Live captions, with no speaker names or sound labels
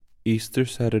Easter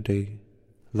Saturday,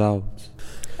 Louds.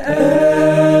 Et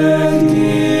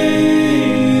dies,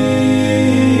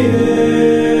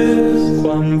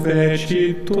 quam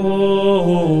fecit Dominus,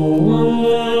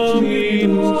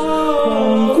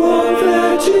 quam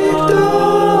fecit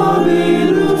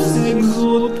Dominus,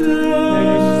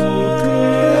 exultemus,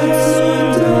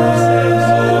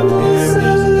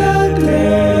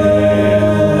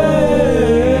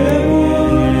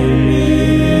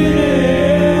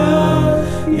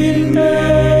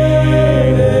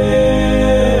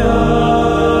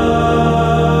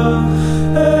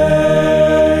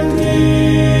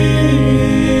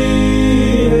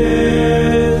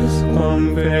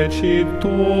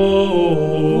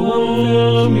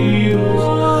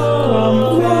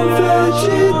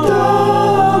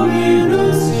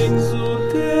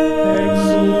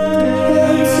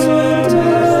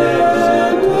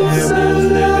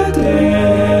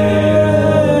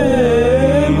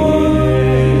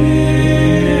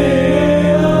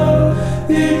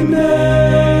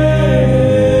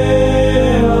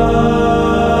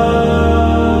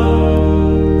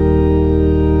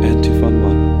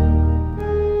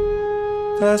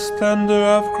 the splendor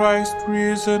of Christ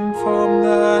risen from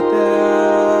the dead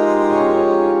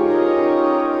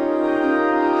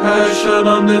has shone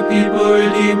on the people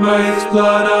redeemed by his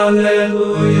blood.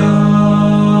 Alleluia.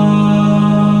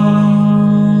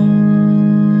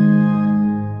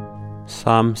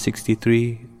 Psalm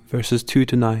 63, verses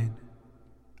 2-9.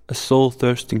 A soul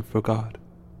thirsting for God.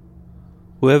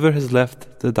 Whoever has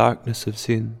left the darkness of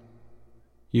sin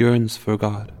yearns for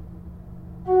God.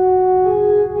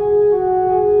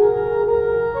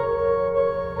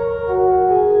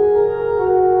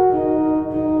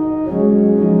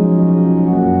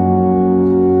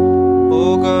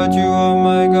 O God, you are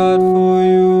my God, for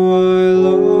you I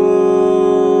long.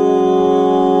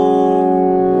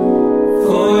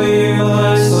 For you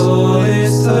my soul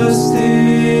is thirsting,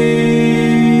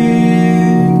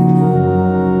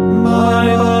 my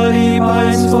body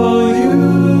pines for you,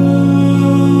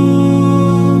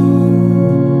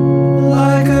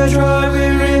 like a dry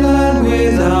weary land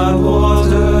without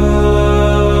water.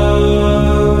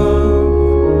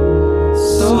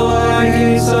 So I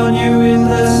gaze on you in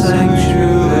the sanctuary,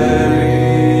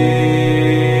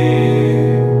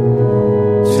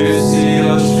 to see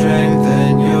your strength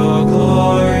and your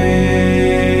glory.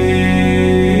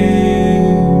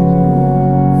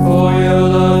 For your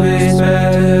love is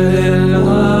better than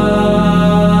life.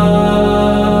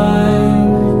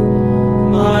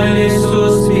 My lips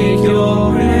will speak your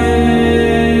praise.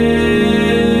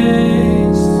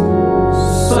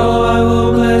 So I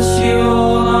will bless you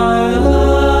all my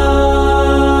life.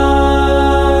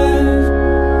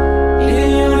 In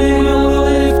your name I will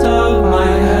lift up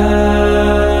my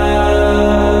hands.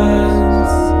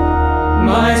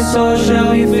 My soul shall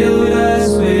be filled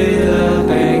as with a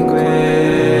banquet.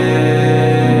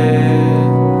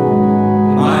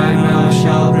 My mouth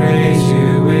shall praise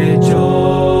you with joy.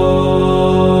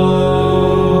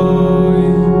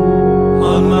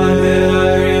 On my bed I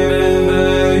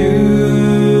remember you.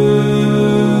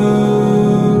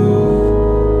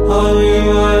 On you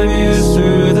I muse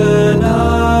through the night.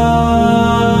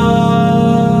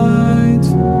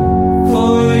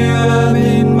 For you have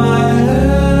been my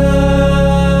help.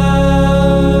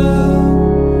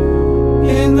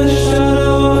 In the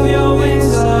shadow of your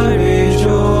wings I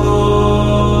rejoice.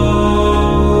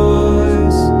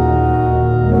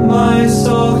 My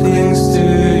soul clings to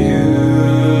you.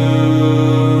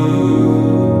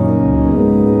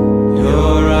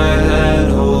 Your right hand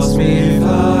holds me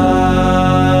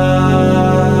fast.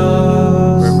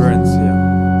 Reverencia.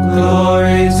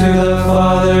 Glory to the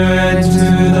Father and to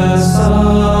the Son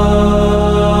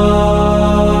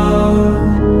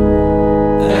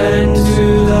and to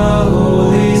the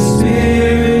Holy Spirit,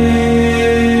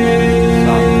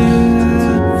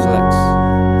 Flex.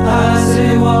 as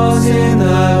it was in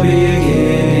the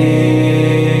beginning,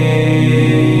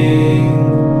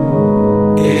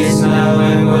 is now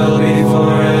and will be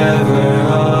forever.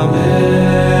 Amen.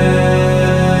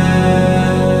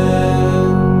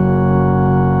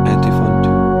 Antiphon 2.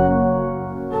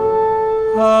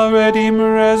 Our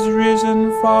Redeemer has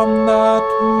risen from the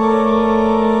tomb.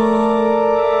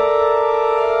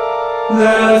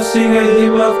 Let us sing a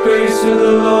hymn of praise to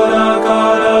the Lord our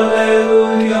God.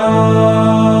 Alleluia.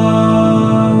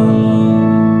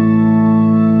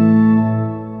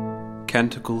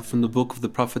 Canticle from the book of the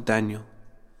prophet Daniel,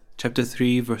 chapter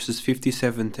 3, verses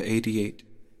 57-88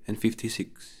 and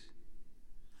 56.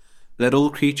 Let all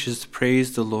creatures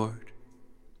praise the Lord.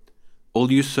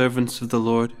 All you servants of the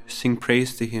Lord, sing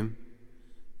praise to him.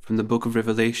 From the book of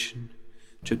Revelation,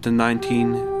 chapter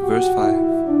 19, verse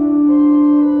 5.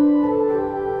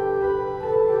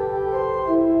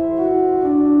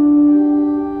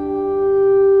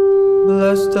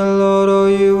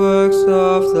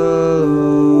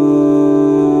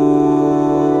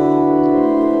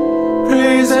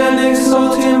 Praise and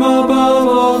exalt him above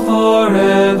all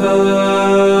forever.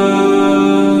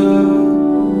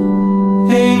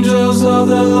 Angels of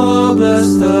the Lord,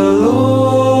 bless the Lord.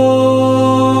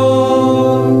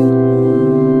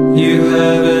 You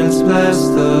heavens, bless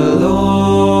the Lord.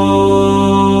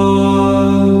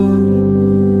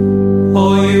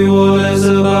 All you waters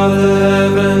above the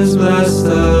heavens, bless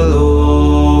the Lord.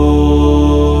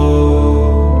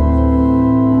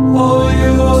 All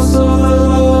you hosts of the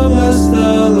Lord, bless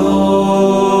the Lord.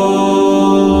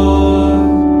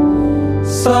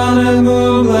 Sun and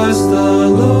moon, bless the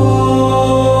Lord.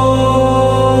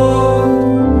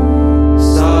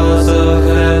 Stars of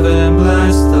heaven,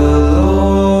 bless the Lord.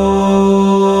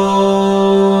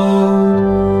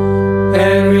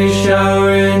 Every shower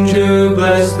and dew,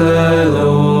 bless the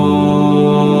Lord.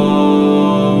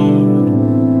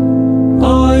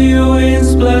 All you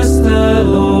winds, bless the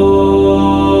Lord.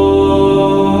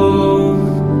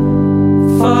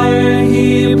 Fire and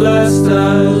heat, bless the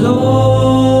Lord.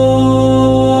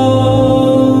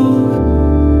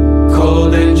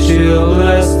 Cold and chill,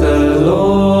 bless the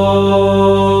Lord.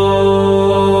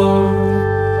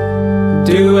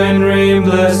 Dew and rain,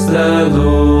 bless the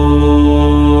Lord.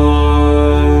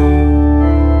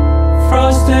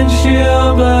 Frost and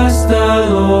chill, bless the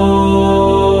Lord.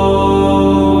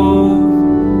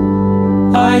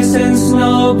 Ice and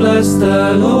snow, bless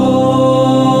the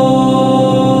Lord.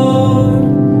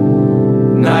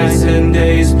 Nights and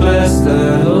days, bless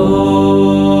the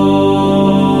Lord.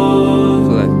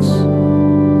 Flex.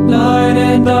 Light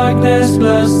and darkness,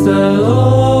 bless the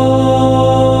Lord.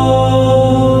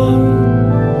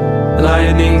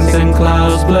 Lightnings and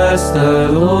clouds, bless the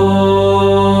Lord.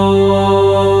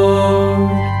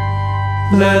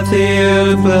 Let the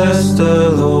earth bless the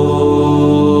Lord.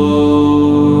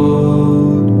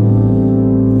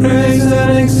 Praise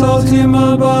and exalt him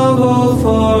above all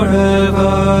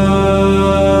forever.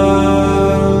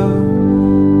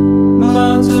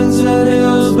 Mountains and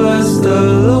hills, bless the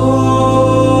Lord.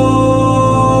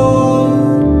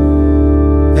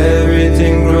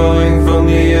 Everything growing from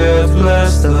the earth,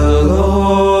 bless the Lord.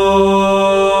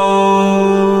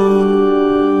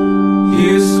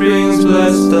 You springs,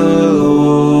 bless the Lord.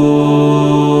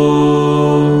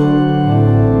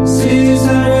 Seas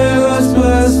and rivers,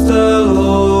 bless the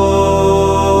Lord.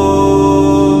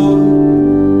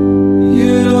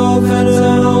 You dolphins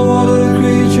and all water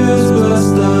creatures, bless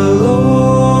the Lord.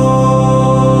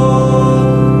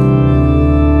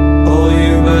 All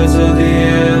you birds of the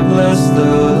air, bless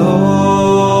the Lord.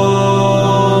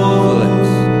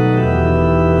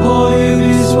 All you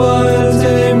beasts wild and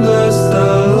tame, bless the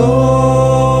Lord.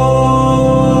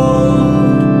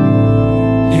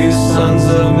 You sons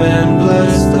of men,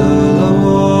 bless the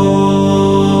Lord.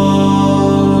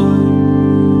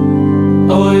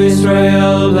 O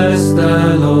Israel, bless the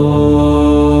Lord.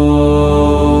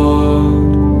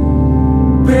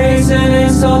 Praise and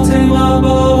exalt him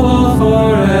above all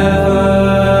forever.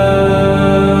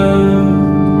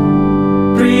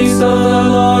 Priests of the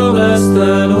Lord, bless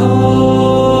the Lord.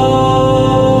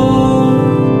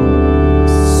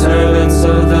 Servants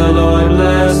of the Lord,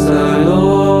 bless the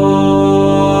Lord.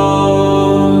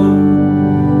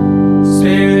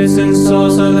 Spirits and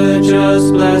souls of the just,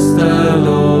 bless the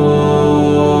Lord.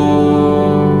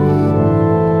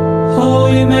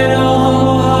 Holy men of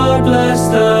humble heart, bless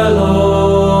the Lord.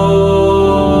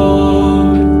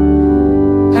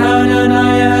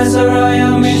 Hananiah,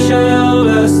 Azariah, Mishael,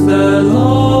 bless the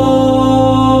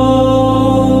Lord.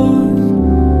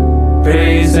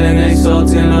 Praise and exalt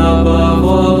him above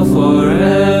all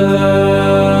forever.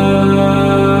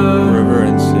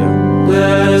 Reverence him.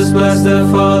 Let us bless the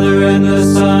Father and the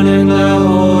Son and the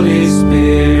Holy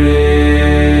Spirit.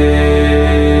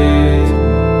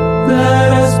 Let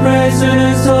us praise and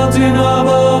exalt him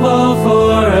above all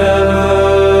forever.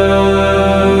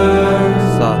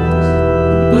 Satis.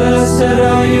 Blessed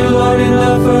are you, Lord, in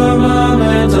the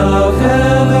firmament of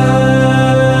heaven.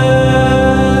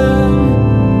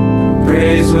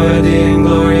 Praiseworthy and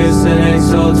glorious and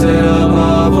exalted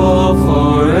above all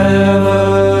forever.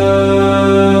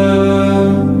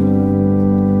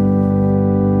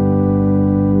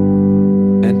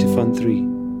 Antiphon 3.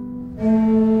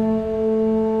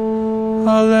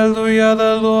 Hallelujah,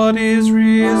 the Lord is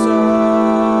risen.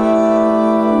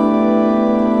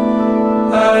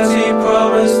 As he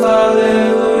promised,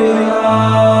 hallelujah.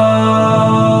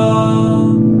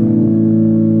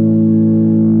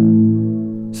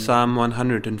 Psalm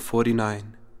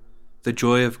 149. The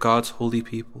joy of God's holy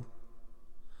people.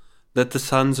 Let the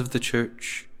sons of the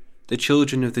church, the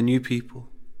children of the new people,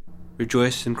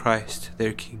 rejoice in Christ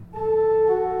their King.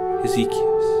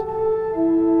 Ezekiel.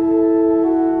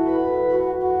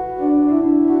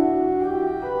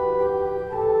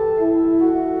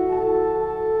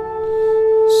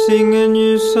 Sing a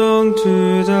new song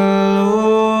to the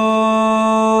Lord.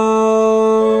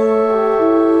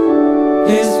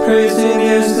 His praise in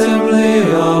the assembly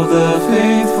of the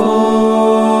faithful.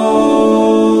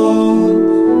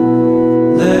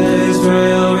 Let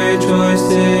Israel rejoice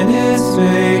in its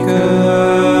Maker.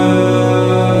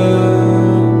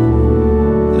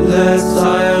 Let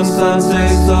Zion's sons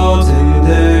exalt in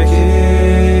their King.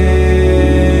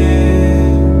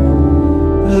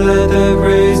 Let them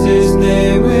praise His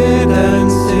name with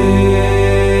dancing,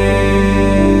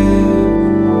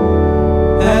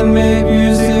 and make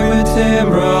music with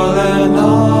timbrel and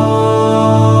harp.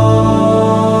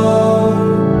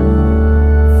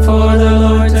 For the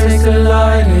Lord takes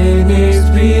delight in His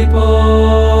people.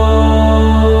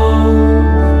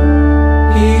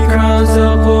 He crowns the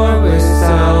poor with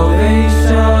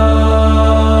salvation.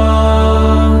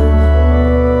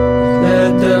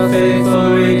 Let the faithful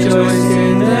rejoice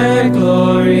in their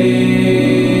glory.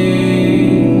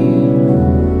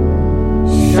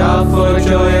 Shout for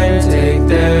joy and take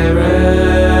their rest.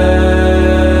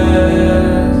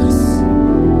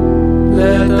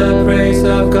 Let the praise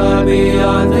of God be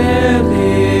on their lips,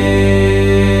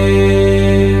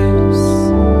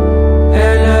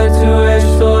 and a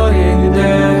two-edged sword in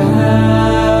their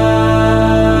hand,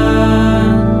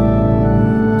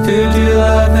 to deal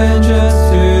vengeance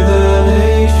to the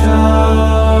nations,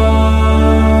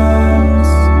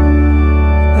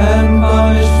 and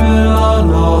punishment on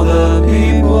all the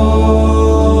peoples,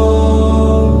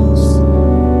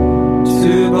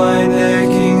 to bind their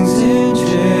kings in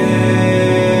chains,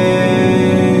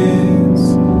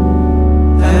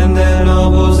 and their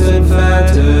nobles in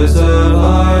fetters of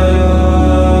iron,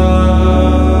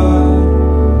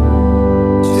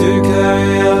 to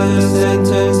carry out the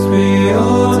sentence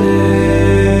preordained.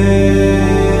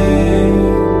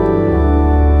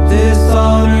 This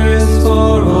honor is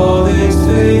for all His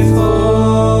faithful.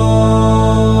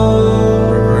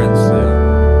 Reverence them.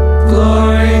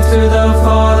 Glory to the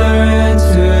Father and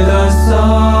to the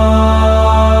Son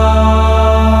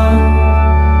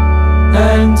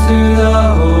and to the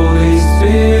Holy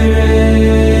Spirit,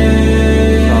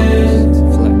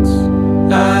 Flex.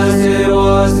 as it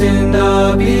was in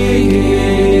the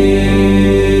beginning,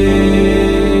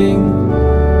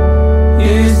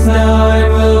 is now,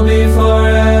 and will be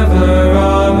forever.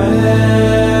 Amen.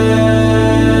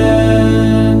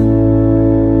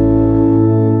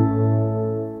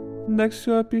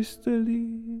 Lectio Epistoli,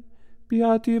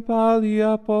 Beati Pali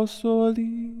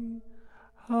Apostoli,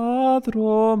 ad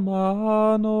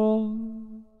Romanos.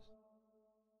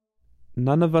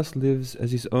 None of us lives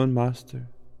as his own master,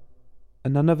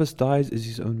 and none of us dies as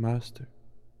his own master.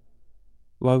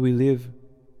 While we live,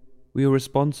 we are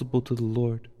responsible to the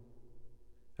Lord,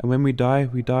 and when we die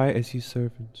as his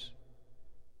servants.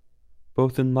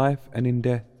 Both in life and in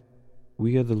death,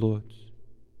 we are the Lord's.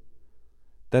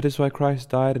 That is why Christ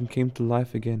died and came to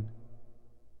life again,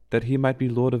 that he might be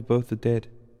Lord of both the dead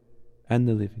and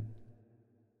the living.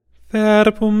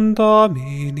 Verbum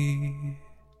Domini,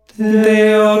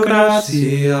 Deo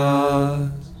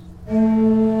gratias.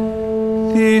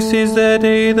 This is the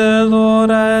day the Lord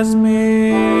has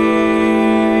made.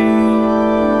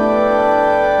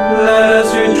 Let us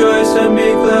rejoice and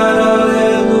be glad.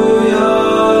 Alleluia.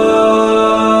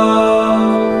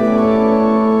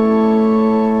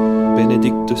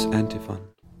 Benedictus Antiphon.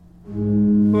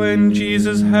 When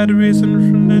Jesus had risen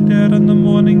from the dead on the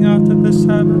morning after the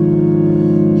Sabbath,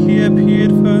 he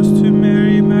appeared first to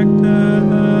Mary Magdalene,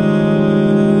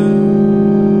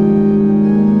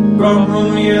 From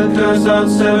whom He hath cast out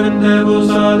 7 devils.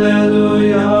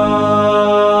 Alleluia.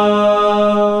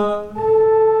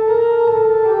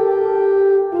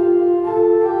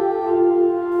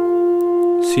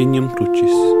 Signum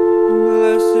Crucis.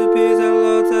 Blessed be the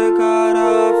Lord, the God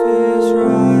of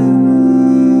Israel.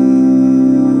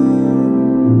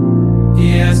 He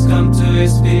has come to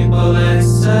His people and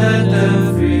set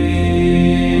them free.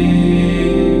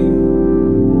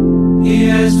 He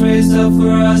has raised up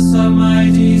for us a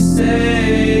mighty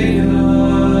Savior,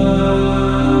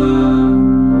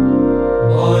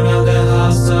 born of the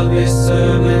house of His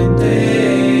servant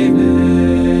David.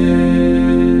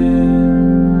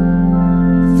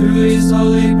 Through His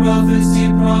holy prophets He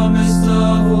promised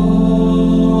of old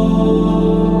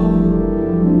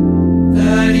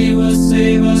that He will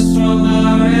save us from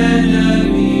our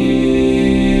enemies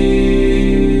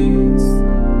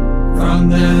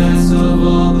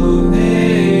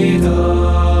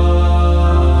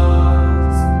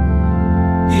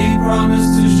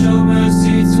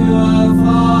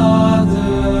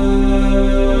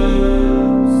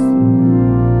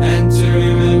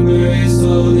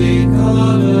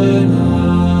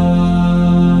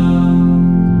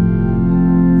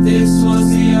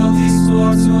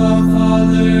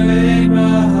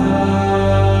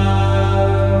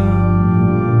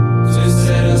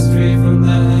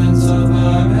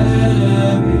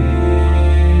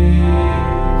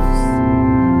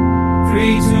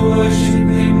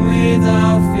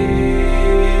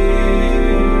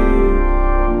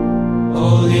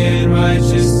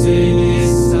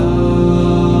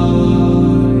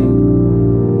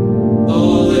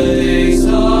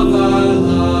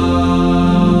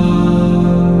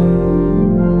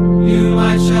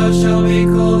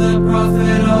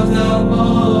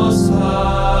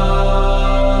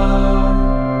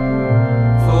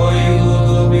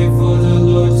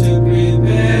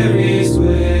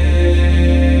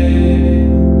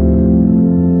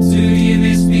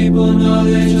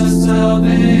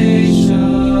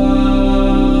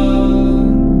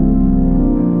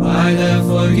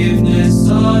forgiveness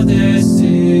of their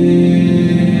sins.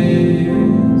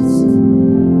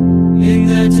 In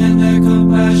the tender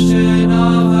compassion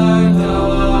of our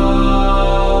God,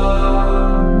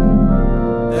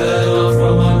 the dawn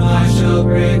from on high shall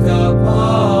break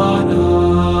upon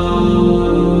us,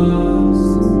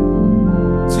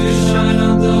 to shine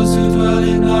on those who dwell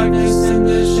in darkness and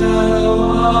the shadow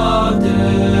of death,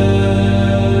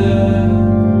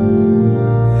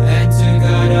 and to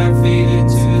guide our feet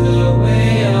into the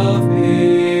way of peace.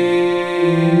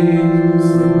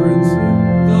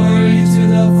 Glory to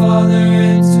the Father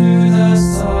and to the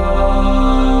Son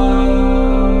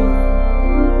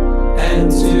and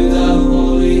to the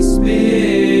Holy Spirit,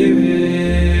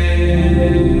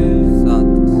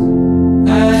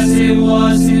 as it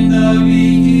was in the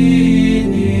beginning,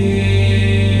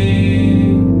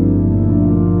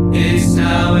 is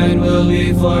now and will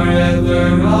be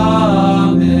forever.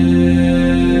 Amen.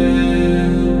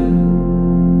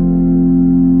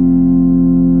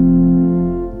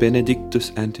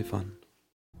 Benedictus Antiphon.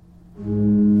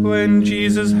 When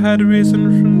Jesus had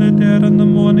risen from the dead on the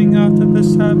morning after the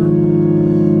Sabbath,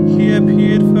 he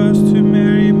appeared first to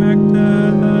Mary Magdalene,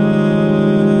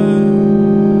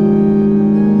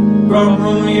 From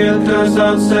whom he had cast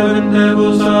out 7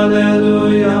 devils.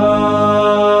 Alleluia.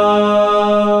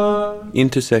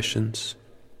 Intercessions.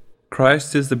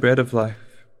 Christ is the bread of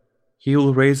life. He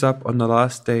will raise up on the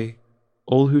last day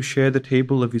all who share the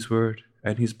table of his word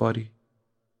and his body.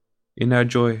 In our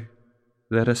joy,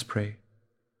 let us pray.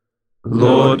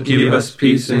 Lord, give us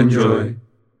peace and joy.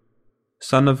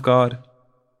 Son of God,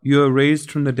 you are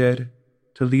raised from the dead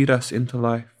to lead us into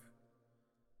life.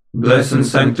 Bless and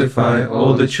sanctify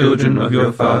all the children of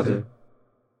your Father.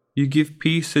 You give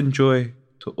peace and joy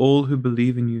to all who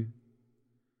believe in you.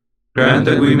 Grant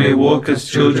that we may walk as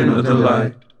children of the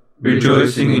light,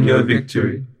 rejoicing in your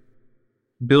victory.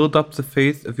 Build up the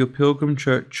faith of your pilgrim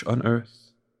church on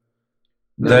earth,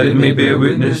 that it may bear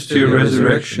witness to your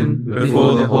resurrection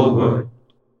before the whole world.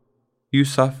 You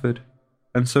suffered,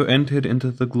 and so entered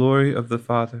into the glory of the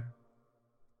Father.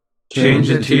 Change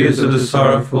the tears of the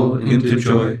sorrowful into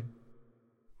joy.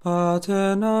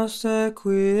 Pater noster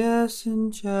qui es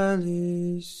in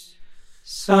celis,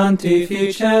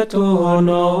 Sanctificetur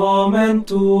nomen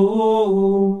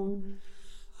tuum,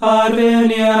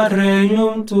 adveniat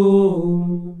regnum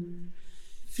tuum,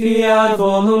 fiat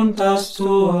voluntas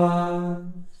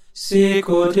tua,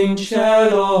 sicut in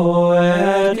cielo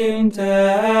et in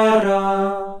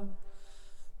terra.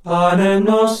 Panem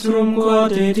nostrum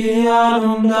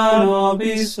quotidianum da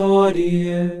nobis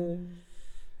hodie,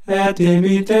 et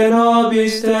dimitte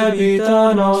nobis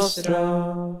debita nostra,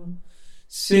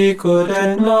 sicut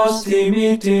et nos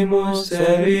dimittimus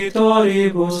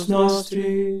debitoribus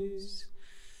nostris,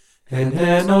 et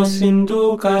ne nos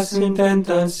inducas in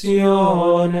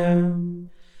tentationem,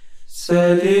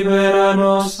 sed libera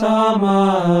nos a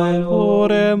malo.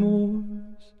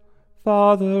 Oremus,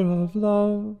 Father of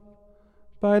love,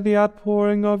 by the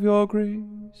outpouring of your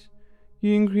grace,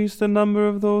 you increase the number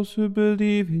of those who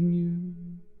believe in you.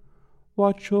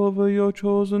 Watch over your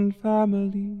chosen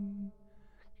family.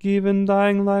 Give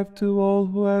undying life to all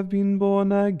who have been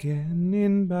born again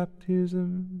in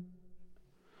baptism.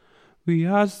 We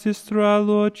ask this through our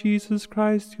Lord Jesus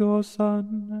Christ, your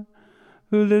Son,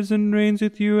 who lives and reigns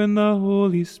with you in the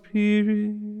Holy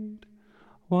Spirit,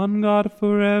 one God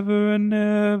forever and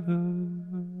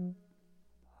ever.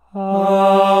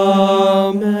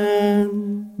 Amen.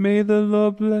 May the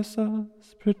Lord bless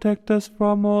us, protect us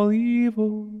from all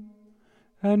evil,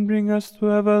 and bring us to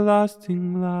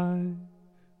everlasting life.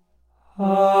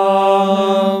 Amen.